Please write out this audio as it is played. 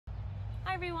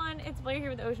Hi everyone, it's Blair here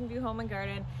with Ocean View Home and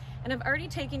Garden, and I've already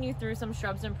taken you through some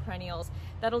shrubs and perennials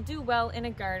that'll do well in a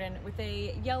garden with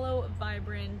a yellow,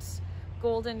 vibrant,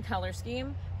 golden color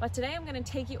scheme. But today I'm going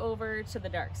to take you over to the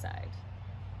dark side.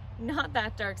 Not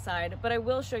that dark side, but I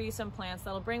will show you some plants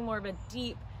that'll bring more of a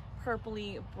deep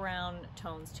purpley brown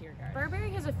tones to your garden. Burberry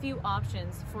has a few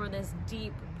options for this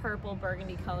deep purple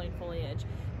burgundy colored foliage.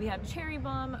 We have cherry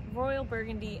bomb, royal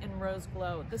burgundy, and rose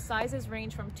glow. The sizes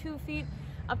range from 2 feet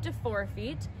up to 4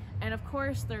 feet, and of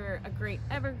course they're a great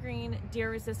evergreen,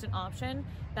 deer resistant option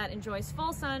that enjoys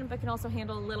full sun but can also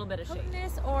handle a little bit of shade.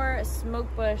 Coconut or smoke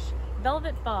bush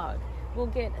velvet fog will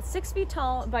get 6 feet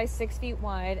tall by 6 feet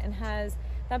wide and has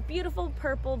that beautiful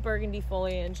purple burgundy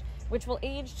foliage, which will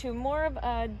age to more of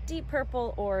a deep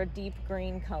purple or deep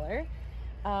green color.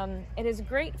 It is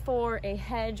great for a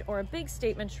hedge or a big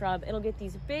statement shrub. It'll get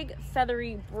these big,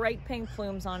 feathery, bright pink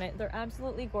plumes on it. They're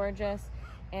absolutely gorgeous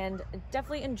and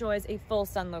definitely enjoys a full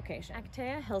sun location.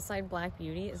 Achatea Hillside Black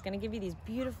Beauty is going to give you these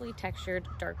beautifully textured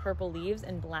dark purple leaves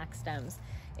and black stems.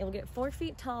 It will get 4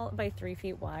 feet tall by 3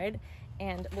 feet wide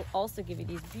and will also give you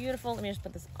these beautiful, let me just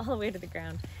put this all the way to the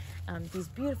ground, these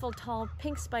beautiful tall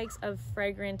pink spikes of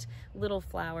fragrant little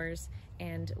flowers,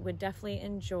 and would definitely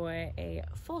enjoy a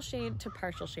full shade to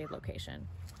partial shade location.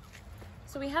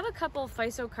 So we have a couple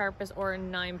Physocarpus or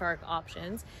 9-bark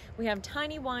options. We have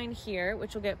Tiny Wine here,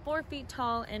 which will get 4 feet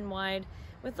tall and wide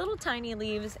with little tiny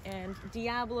leaves, and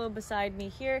Diablo beside me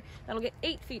here, that'll get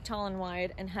 8 feet tall and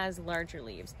wide and has larger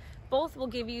leaves. Both will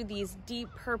give you these deep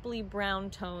purpley brown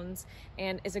tones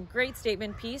and is a great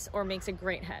statement piece or makes a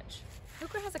great hedge.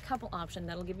 Heuchera has a couple options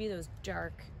that'll give you those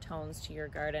dark tones to your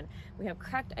garden. We have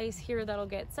Cracked Ice here that'll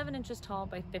get 7 inches tall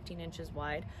by 15 inches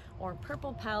wide, or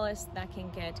Purple Palace that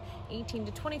can get 18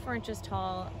 to 24 inches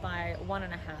tall by 1.5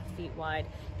 feet wide.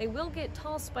 They will get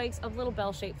tall spikes of little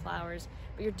bell-shaped flowers,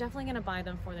 but you're definitely going to buy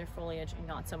them for their foliage,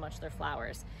 not so much their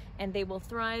flowers. And they will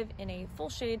thrive in a full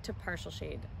shade to partial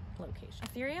shade location.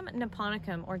 Ethereum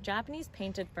niponicum, or Japanese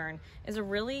painted fern, is a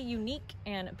really unique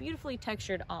and beautifully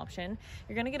textured option.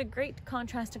 You're going to get a great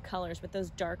contrast of colors with those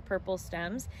dark purple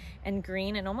stems and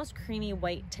green and almost creamy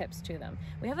white tips to them.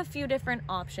 We have a few different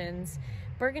options: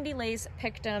 burgundy lace,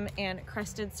 pictum, and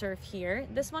crested surf here.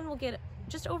 This one will get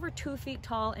just over 2 feet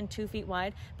tall and 2 feet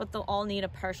wide, but they'll all need a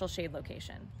partial shade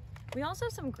location. We also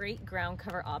have some great ground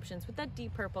cover options with that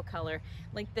deep purple color,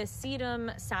 like the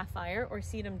Sedum Sapphire or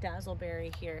Sedum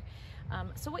Dazzleberry here.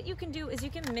 So what you can do is you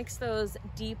can mix those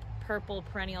deep purple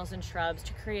perennials and shrubs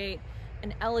to create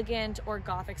an elegant or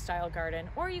Gothic style garden,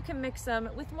 or you can mix them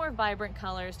with more vibrant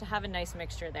colors to have a nice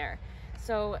mixture there.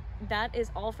 So that is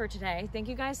all for today. Thank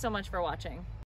you guys so much for watching.